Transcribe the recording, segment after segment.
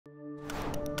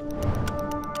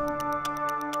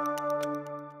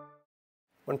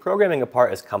When programming a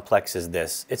part as complex as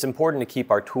this, it's important to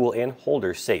keep our tool and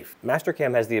holder safe.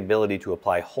 Mastercam has the ability to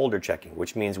apply holder checking,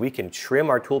 which means we can trim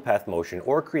our toolpath motion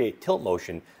or create tilt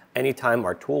motion anytime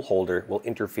our tool holder will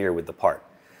interfere with the part.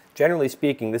 Generally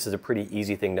speaking, this is a pretty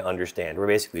easy thing to understand. We're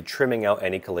basically trimming out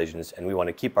any collisions, and we want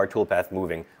to keep our toolpath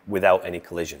moving without any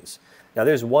collisions. Now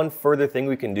there's one further thing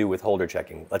we can do with holder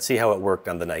checking. Let's see how it worked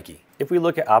on the Nike. If we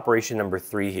look at operation number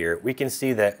 3 here, we can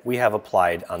see that we have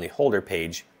applied on the holder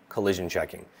page collision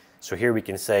checking. So here we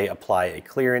can say apply a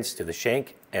clearance to the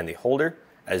shank and the holder,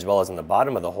 as well as on the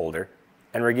bottom of the holder,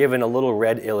 and we're given a little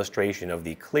red illustration of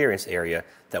the clearance area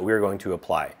that we're going to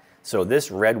apply. So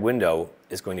this red window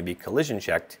is going to be collision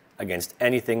checked against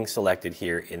anything selected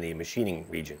here in the machining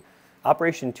region.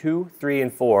 Operation 2, 3,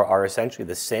 and 4 are essentially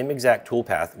the same exact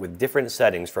toolpath with different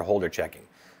settings for holder checking.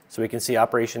 So we can see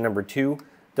operation number 2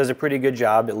 does a pretty good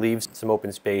job. It leaves some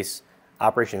open space.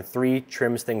 Operation 3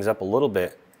 trims things up a little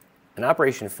bit. And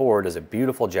operation 4 does a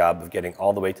beautiful job of getting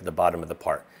all the way to the bottom of the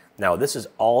part. Now this is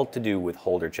all to do with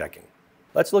holder checking.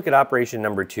 Let's look at operation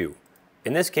number 2.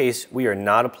 In this case, we are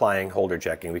not applying holder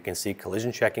checking. We can see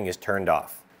collision checking is turned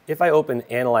off. If I open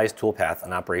Analyze Toolpath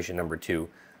on operation number 2,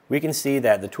 we can see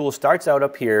that the tool starts out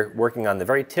up here working on the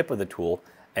very tip of the tool,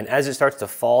 and as it starts to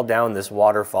fall down this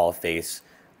waterfall face,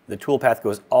 the toolpath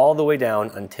goes all the way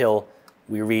down until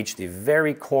we reach the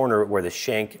very corner where the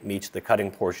shank meets the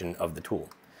cutting portion of the tool.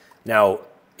 Now,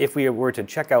 if we were to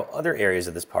check out other areas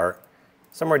of this part,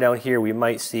 somewhere down here we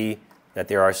might see that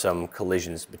there are some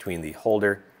collisions between the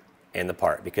holder and the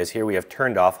part, because here we have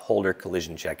turned off holder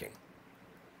collision checking.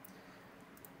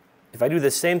 If I do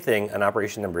the same thing on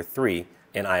operation number 3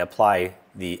 and I apply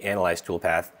the Analyze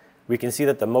Toolpath, we can see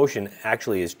that the motion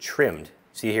actually is trimmed.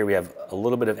 See here we have a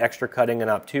little bit of extra cutting in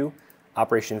Op 2.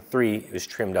 Operation 3 is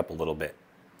trimmed up a little bit.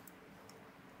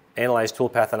 Analyze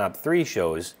Toolpath on Op 3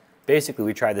 shows basically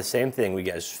we try the same thing. We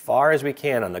get as far as we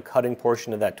can on the cutting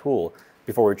portion of that tool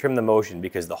before we trim the motion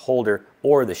because the holder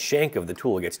or the shank of the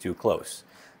tool gets too close.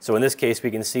 So in this case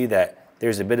we can see that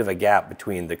there's a bit of a gap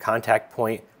between the contact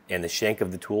point and the shank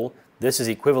of the tool. This is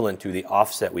equivalent to the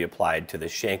offset we applied to the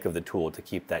shank of the tool to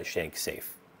keep that shank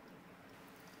safe.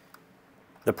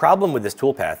 The problem with this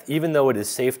toolpath, even though it is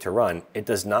safe to run, it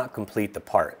does not complete the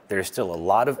part. There's still a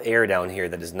lot of air down here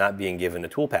that is not being given a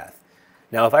toolpath.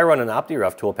 Now if I run an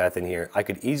OptiRough toolpath in here, I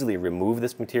could easily remove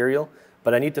this material,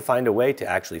 but I need to find a way to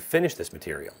actually finish this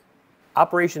material.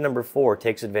 Operation number 4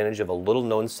 takes advantage of a little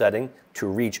known setting to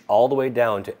reach all the way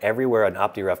down to everywhere an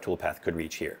OptiRough toolpath could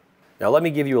reach here. Now let me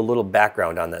give you a little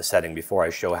background on that setting before I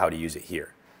show how to use it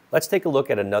here. Let's take a look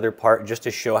at another part just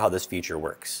to show how this feature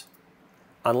works.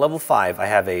 On level 5, I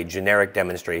have a generic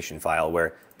demonstration file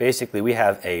where basically we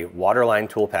have a waterline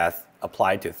toolpath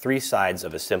applied to 3 sides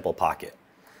of a simple pocket.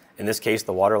 In this case,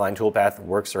 the waterline toolpath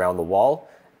works around the wall.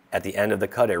 At the end of the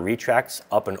cut, it retracts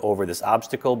up and over this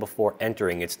obstacle before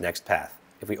entering its next path.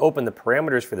 If we open the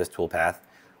parameters for this toolpath,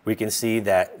 we can see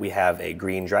that we have a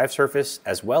green drive surface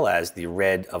as well as the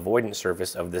red avoidance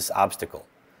surface of this obstacle.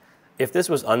 If this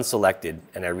was unselected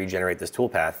and I regenerate this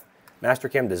toolpath,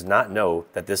 Mastercam does not know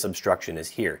that this obstruction is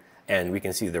here, and we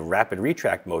can see the rapid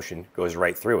retract motion goes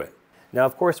right through it. Now,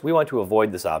 of course, we want to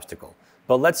avoid this obstacle,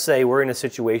 but let's say we're in a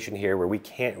situation here where we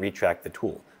can't retract the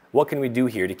tool. What can we do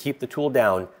here to keep the tool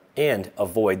down and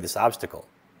avoid this obstacle?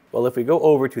 Well, if we go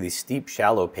over to the steep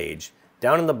shallow page,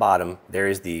 down in the bottom there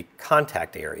is the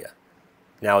contact area.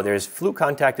 Now there's flute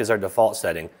contact as our default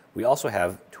setting. We also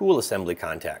have tool assembly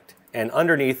contact, and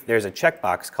underneath there's a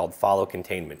checkbox called follow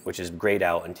containment, which is grayed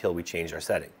out until we change our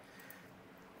setting.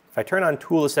 If I turn on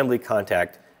tool assembly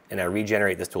contact and I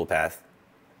regenerate this toolpath,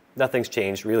 nothing's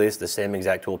changed. Really, it's the same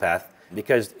exact toolpath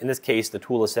because in this case the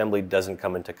tool assembly doesn't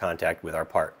come into contact with our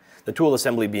part. The tool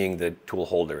assembly being the tool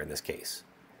holder in this case.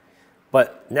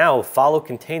 But now follow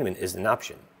containment is an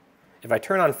option. If I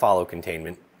turn on follow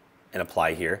containment and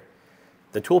apply here,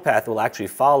 the toolpath will actually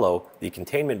follow the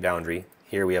containment boundary.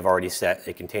 Here we have already set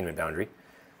a containment boundary.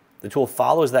 The tool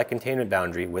follows that containment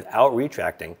boundary without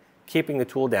retracting, keeping the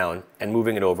tool down and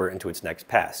moving it over into its next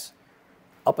pass.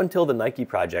 Up until the Nike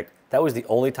project, that was the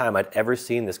only time I'd ever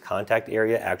seen this contact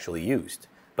area actually used.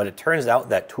 But it turns out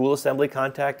that tool assembly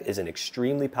contact is an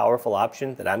extremely powerful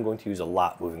option that I'm going to use a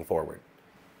lot moving forward.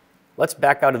 Let's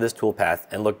back out of this toolpath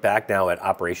and look back now at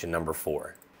operation number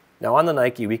 4. Now on the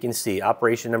Nike, we can see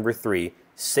operation number 3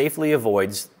 safely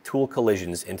avoids tool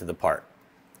collisions into the part.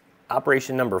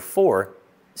 Operation number 4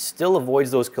 still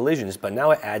avoids those collisions, but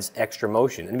now it adds extra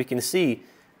motion. And we can see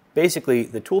basically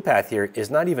the toolpath here is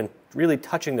not even really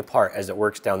touching the part as it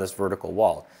works down this vertical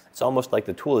wall. It's almost like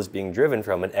the tool is being driven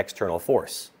from an external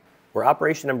force. Where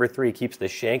operation number 3 keeps the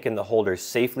shank and the holder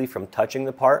safely from touching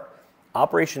the part,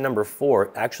 Operation number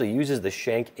 4 actually uses the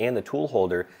shank and the tool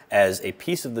holder as a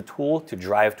piece of the tool to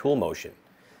drive tool motion.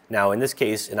 Now in this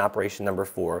case, in operation number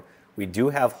 4, we do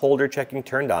have holder checking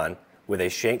turned on with a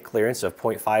shank clearance of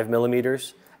 0.5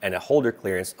 millimeters and a holder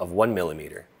clearance of 1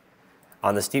 millimeter.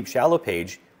 On the steep shallow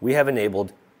page, we have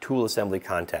enabled tool assembly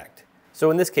contact. So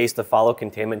in this case, the follow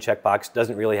containment checkbox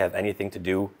doesn't really have anything to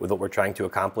do with what we're trying to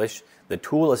accomplish. The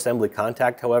tool assembly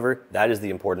contact, however, that is the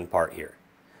important part here.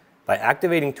 By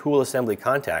activating tool assembly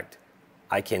contact,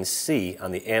 I can see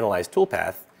on the Analyze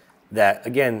toolpath that,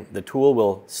 again, the tool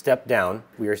will step down.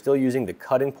 We are still using the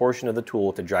cutting portion of the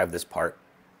tool to drive this part.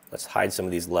 Let's hide some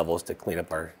of these levels to clean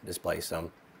up our display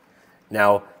some.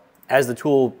 Now, as the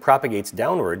tool propagates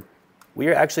downward, we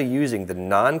are actually using the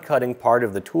non-cutting part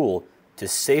of the tool to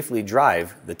safely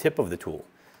drive the tip of the tool.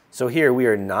 So here we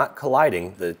are not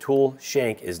colliding. The tool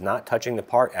shank is not touching the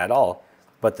part at all,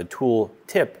 but the tool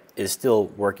tip is still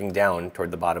working down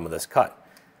toward the bottom of this cut.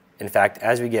 In fact,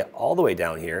 as we get all the way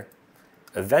down here,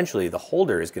 eventually the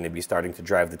holder is going to be starting to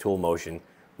drive the tool motion,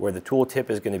 where the tool tip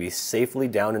is going to be safely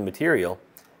down in material,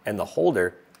 and the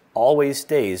holder always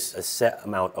stays a set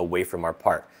amount away from our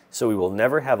part. So we will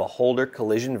never have a holder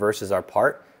collision versus our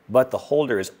part, but the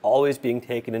holder is always being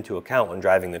taken into account when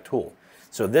driving the tool.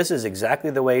 So this is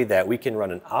exactly the way that we can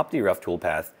run an OptiRough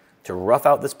toolpath to rough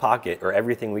out this pocket, or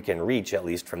everything we can reach at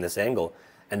least from this angle,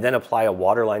 and then apply a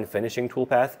waterline finishing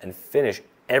toolpath and finish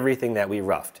everything that we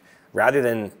roughed, rather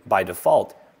than by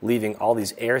default leaving all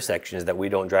these air sections that we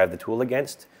don't drive the tool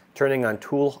against. Turning on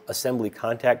tool assembly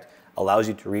contact allows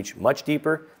you to reach much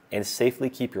deeper and safely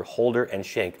keep your holder and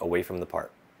shank away from the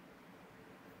part.